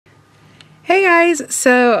Hey guys,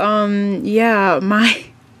 so yeah, my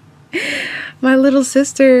little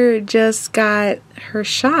sister just got her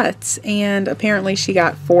shots and apparently she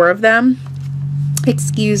got 4 of them.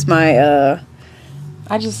 Excuse my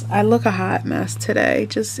I look a hot mess today.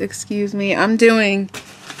 Just excuse me. I'm doing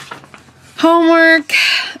homework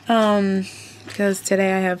because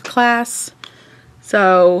today I have class.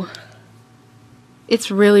 So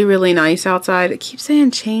it's really nice outside. It keeps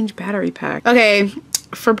saying change battery pack. Okay,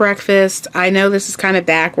 for breakfast, I know this is kind of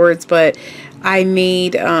backwards, but I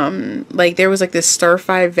made like there was like this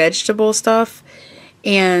stir-fry vegetable stuff,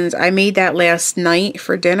 and I made that last night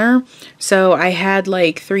for dinner. So I had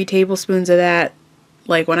like 3 tablespoons of that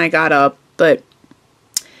like when I got up, but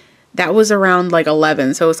that was around like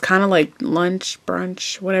 11, so it's kind of like lunch,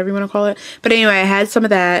 brunch, whatever you want to call it. But anyway, I had some of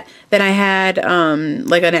that. Then I had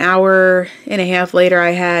like an hour and a half later,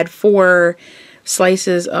 I had 4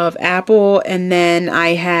 slices of apple, and then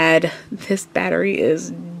I had, this battery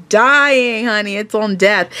is dying, honey, it's on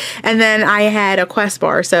death, and then I had a Quest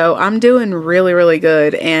bar. So I'm doing really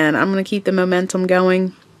good, and I'm gonna keep the momentum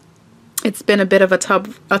going. It's been a bit of a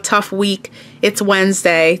tough week. It's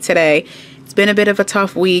Wednesday today. It's been a bit of a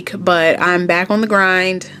tough week, but I'm back on the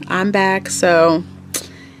grind. I'm back, so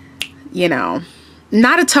you know,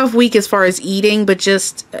 not a tough week as far as eating, but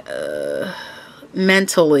just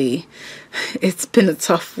mentally it's been a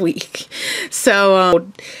tough week. So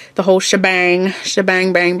the whole shebang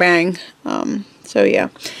bang bang. So yeah,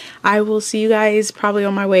 I will see you guys probably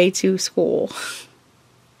on my way to school.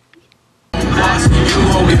 It's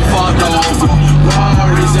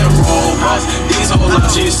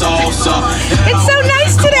so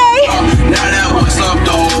nice today.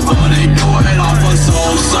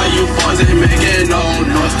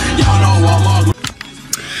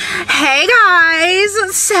 Hey guys,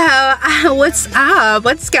 so what's up?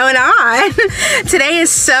 What's going on? Today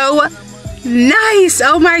is so nice.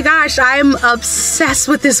 Oh my gosh, I'm obsessed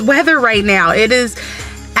with this weather right now. It is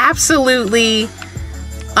absolutely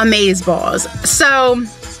amazeballs. So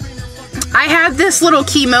I have this little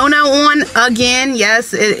kimono on again.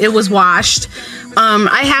 Yes, it was washed.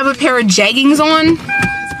 I have a pair of jeggings on.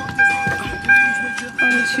 I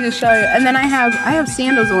want you to show you. And then I have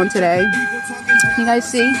sandals on today. You guys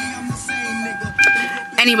see?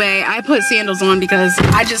 Anyway, I put sandals on because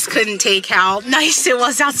I just couldn't take how nice it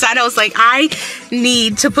was outside. I was like, I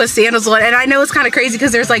need to put sandals on. And I know it's kind of crazy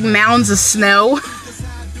because there's like mounds of snow.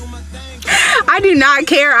 I do not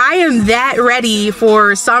care. I am that ready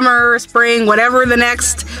for summer, spring, whatever the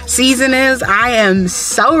next season is. I am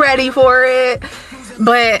so ready for it.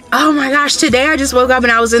 But oh my gosh, today I just woke up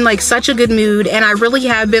and I was in like such a good mood, and I really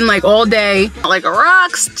have been like all day like a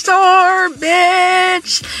rock star,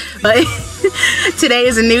 bitch. But today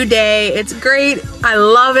is a new day. It's great. I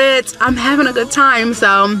love it. I'm having a good time.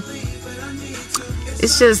 So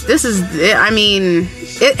it's just, this is it. I mean,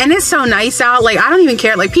 and it's so nice out. Like, I don't even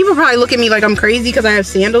care. Like, people probably look at me like I'm crazy because I have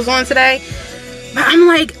sandals on today. But I'm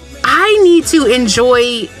like, I need to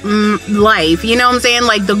enjoy life. You know what I'm saying?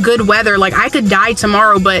 Like, the good weather. Like, I could die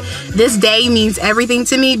tomorrow, but this day means everything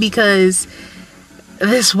to me because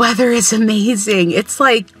this weather is amazing. It's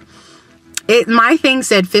like, my thing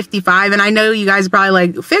said 55, and I know you guys are probably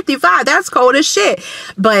like, 55, that's cold as shit.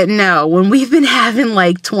 But no, when we've been having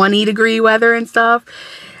like 20-degree weather and stuff,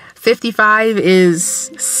 55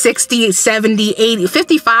 is 60, 70, 80.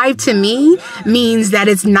 55 to me means that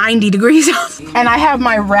it's 90 degrees. And I have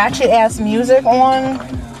my ratchet ass music on.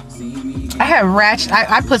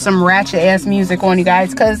 I put some ratchet ass music on, you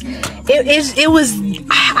guys, because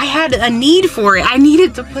I had a need for it. I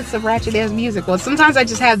needed to put some ratchet ass music on. Sometimes I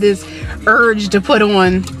just have this urge to put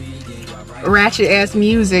on ratchet ass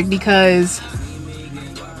music because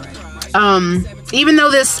even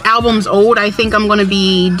though this album's old, I think I'm going to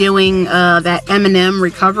be doing that Eminem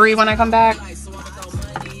recovery when I come back,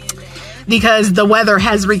 because the weather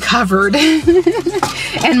has recovered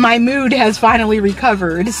and my mood has finally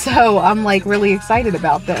recovered. So I'm like really excited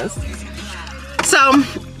about this. So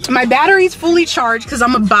my battery's fully charged because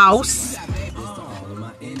I'm a boss.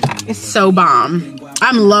 It's so bomb.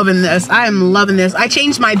 I'm loving this. I am loving this. I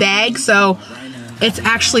changed my bag, so it's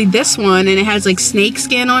actually this one, and it has like snake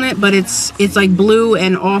skin on it, but it's like blue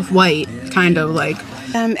and off-white, kind of like.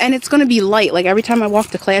 And it's gonna be light. Like every time I walk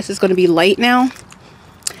to class, it's gonna be light now,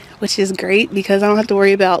 which is great because I don't have to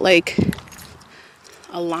worry about like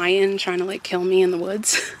a lion trying to like kill me in the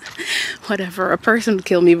woods. Whatever, a person would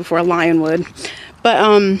kill me before a lion would. But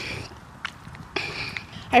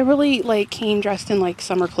I really like came dressed in like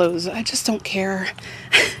summer clothes. I just don't care.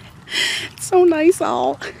 It's so nice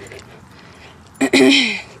out.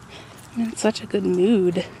 I'm in such a good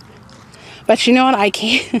mood. But you know what? I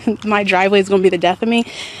can't. My driveway is going to be the death of me.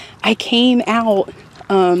 I came out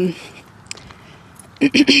the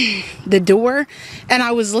door and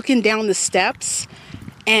I was looking down the steps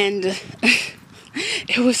and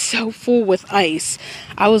it was so full with ice.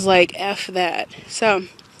 I was like, F that. So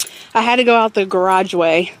I had to go out the garage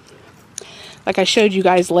way like I showed you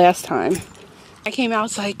guys last time. I came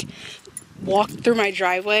out, like, walked through my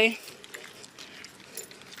driveway.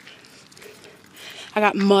 I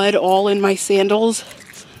got mud all in my sandals.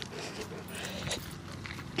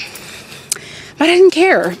 But I didn't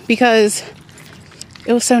care because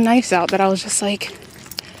it was so nice out that I was just like,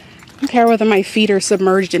 I don't care whether my feet are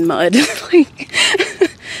submerged in mud.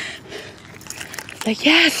 Like,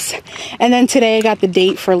 yes. And then today I got the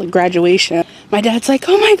date for graduation. My dad's like,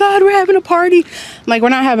 oh my God, we're having a party. I'm like, we're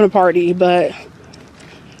not having a party, but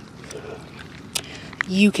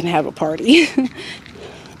you can have a party.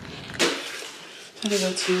 I'm gonna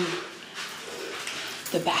go to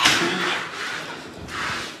the bathroom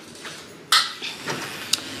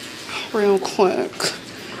real quick.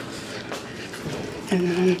 And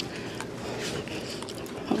then,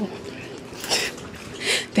 oh,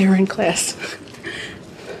 they're in class.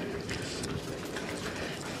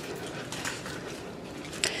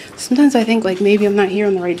 Sometimes I think like maybe I'm not here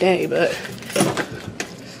on the right day, but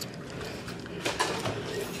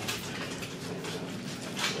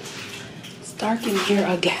it's dark in here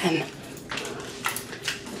again.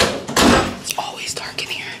 It's always dark in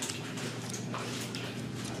here.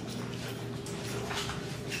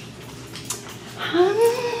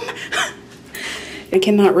 I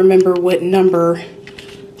cannot remember what number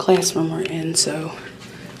classroom we're in, so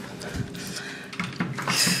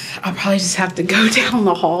I'll probably just have to go down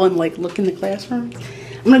the hall and like look in the classroom.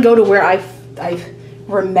 I'm gonna go to where I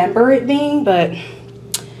remember it being, but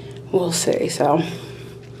we'll see. So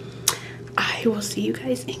I will see you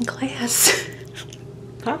guys in class.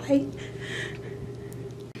 Bye.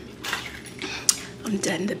 I'm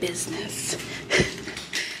done the business.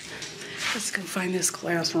 Let's go find this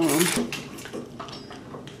classroom.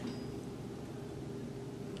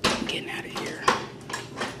 I'm getting out of here.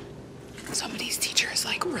 Some of these teachers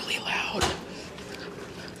like really loud.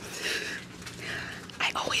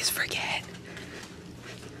 I always forget.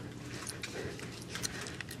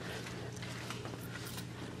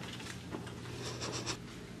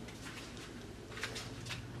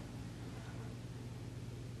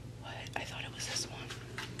 What? I thought it was this one.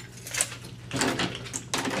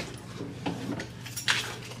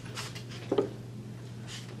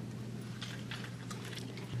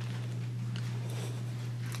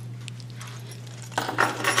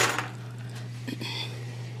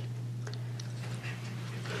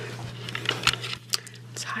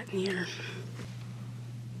 It's hot in here.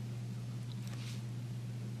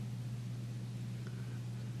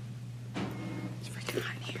 It's freaking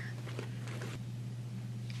hot in here.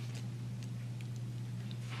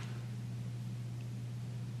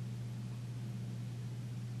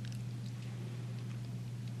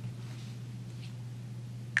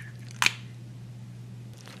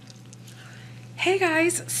 Hey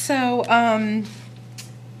guys, so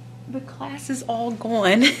the class is all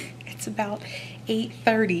gone. It's about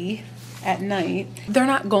 8:30 at night. They're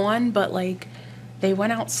not gone, but like they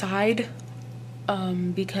went outside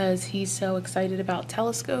because he's so excited about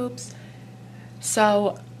telescopes.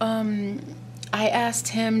 So I asked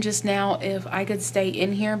him just now if I could stay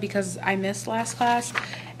in here because I missed last class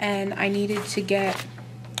and I needed to get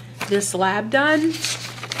this lab done.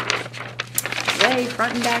 Yay,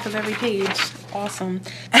 front and back of every page. Awesome.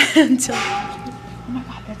 Until, oh my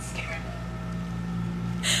God, that's scary.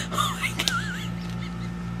 Oh my God.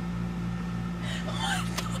 What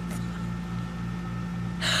the fuck?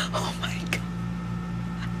 Oh my God.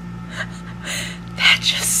 That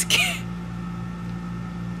just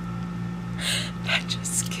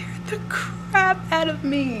scared the crap out of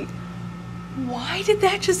me. Why did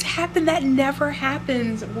that just happen? That never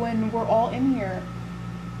happens when we're all in here.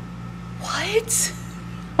 What?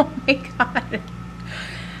 Oh my God.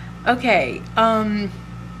 Okay, I'm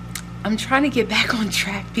trying to get back on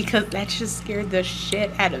track because that just scared the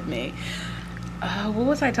shit out of me. What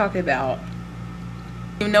was I talking about? I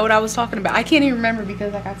don't even know what I was talking about. I can't even remember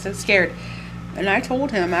because I got so scared. And I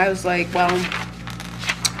told him, I was like, well,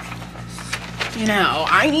 you know,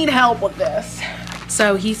 I need help with this.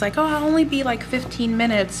 So he's like, oh, I'll only be like 15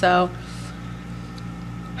 minutes, so.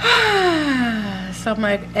 So I'm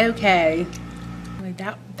like, okay. Like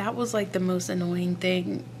that was like the most annoying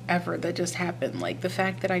thing ever that just happened. Like the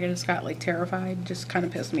fact that I just got like terrified just kind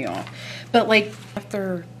of pissed me off. But like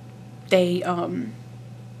after they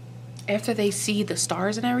see the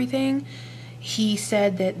stars and everything, he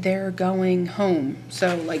said that they're going home,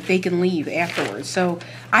 so like they can leave afterwards. So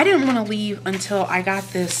I didn't want to leave until I got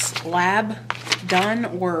this lab done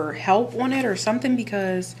or help on it or something,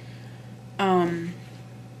 because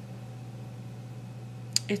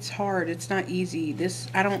it's hard. It's not easy.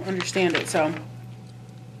 I don't understand it. So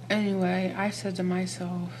anyway, I said to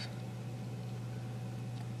myself,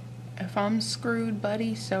 if I'm screwed,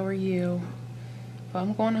 buddy, so are you. If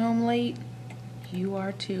I'm going home late, you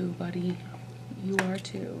are too, buddy. You are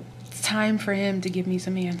too. It's time for him to give me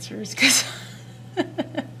some answers, because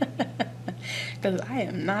I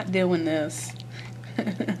am not doing this.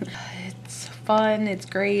 It's fun. It's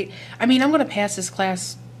great. I mean, I'm going to pass this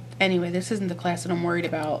class anyway. This isn't the class that I'm worried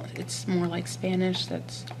about. It's more like Spanish.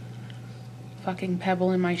 That's fucking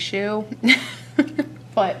pebble in my shoe.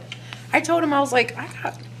 But I told him, I was like,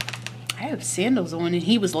 I have sandals on, and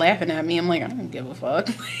he was laughing at me. I'm like, I don't give a fuck.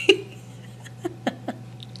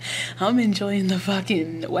 I'm enjoying the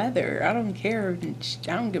fucking weather. I don't care.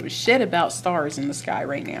 I don't give a shit about stars in the sky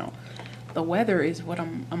right now. The weather is what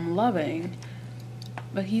I'm loving.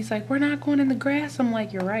 But he's like, we're not going in the grass. I'm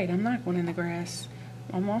like, you're right. I'm not going in the grass.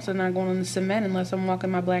 I'm also not going on the cement unless I'm walking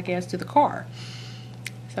my black ass to the car.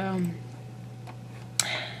 So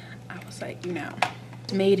I was like, you know,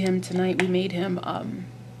 we made him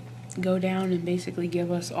go down and basically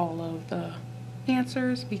give us all of the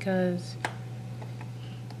answers, because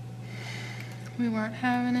we weren't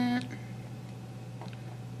having it.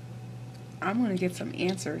 I'm gonna get some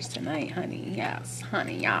answers tonight, honey. Yes,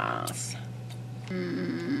 honey, yes. Oh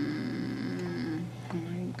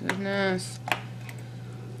my goodness.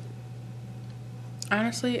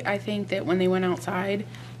 Honestly, I think that when they went outside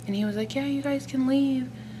and he was like, yeah, you guys can leave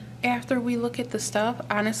after we look at the stuff,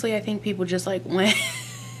 honestly, I think people just like went.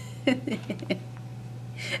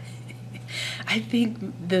 I think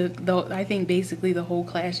basically the whole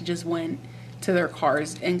class just went to their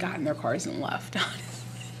cars and got in their cars and left.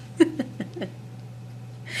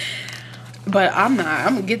 But I'm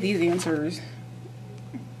gonna get these answers.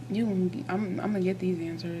 I'm gonna get these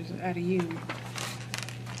answers out of you.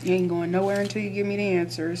 You ain't going nowhere until you give me the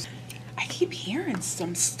answers. I keep hearing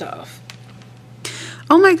some stuff.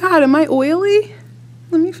 Oh my god, am I oily?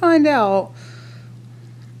 Let me find out.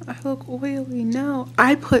 I look oily. No,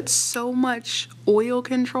 I put so much oil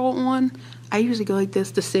control on. I usually go like this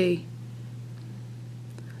to see.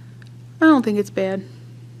 I don't think it's bad.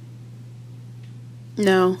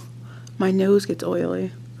 No, my nose gets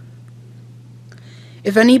oily.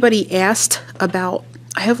 If anybody asked about,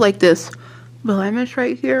 I have like this blemish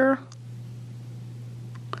right here,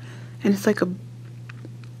 and it's like a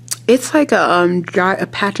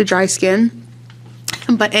patch of dry skin.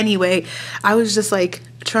 But anyway, I was just like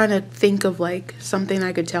trying to think of like something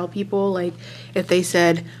I could tell people, like if they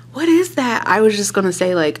said, what is that? I was just gonna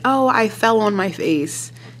say like, oh, I fell on my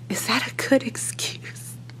face. Is that a good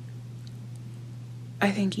excuse?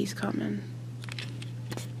 I think he's coming.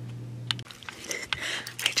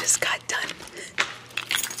 I just got done with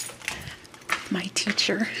my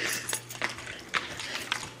teacher.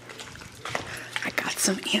 I got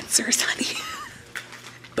some answers, honey.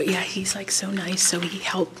 But yeah, he's like so nice, so he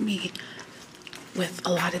helped me with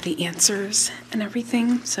a lot of the answers and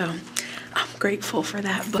everything, so I'm grateful for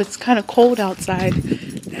that. But it's kind of cold outside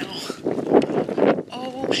now.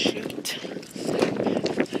 Oh shoot,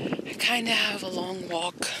 I kind of have a long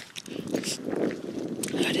walk,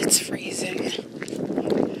 but it's freezing.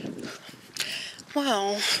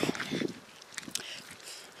 Well,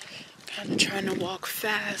 kind of trying to walk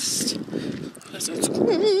fast because it's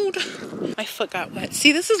cold. My foot got wet.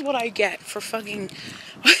 See, this is what I get for fucking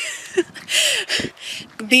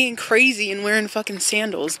being crazy and wearing fucking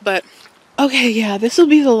sandals. But okay, yeah, this will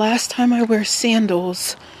be the last time I wear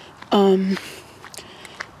sandals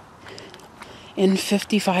in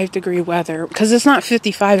 55 degree weather, because it's not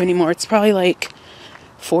 55 anymore. It's probably like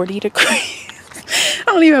 40 degrees. I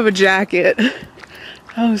don't even have a jacket.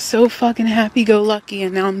 I was so fucking happy-go-lucky,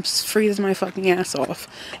 and now I'm freezing my fucking ass off.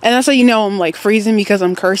 And that's how you know I'm like freezing, because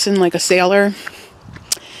I'm cursing like a sailor.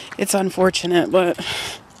 It's unfortunate, but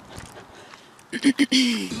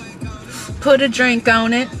put a drink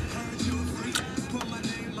on it.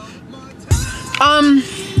 I'm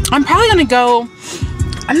probably gonna go,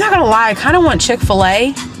 I'm not gonna lie, I kind of want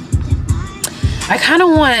Chick-fil-A. I kind of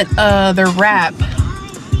want their wrap.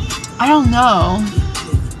 I don't know.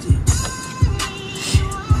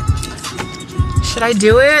 Should I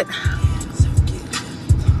do it?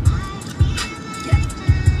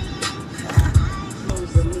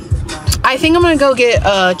 I think I'm gonna go get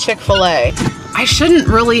Chick-fil-A. I shouldn't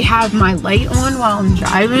really have my light on while I'm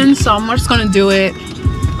driving, so I'm just gonna do it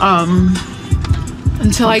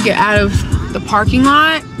until I get out of the parking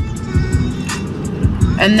lot.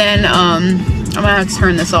 And then I'm gonna have to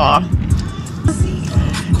turn this off.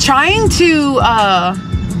 Trying to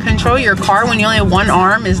control your car when you only have one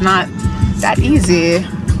arm is not that easy.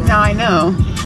 Now I know.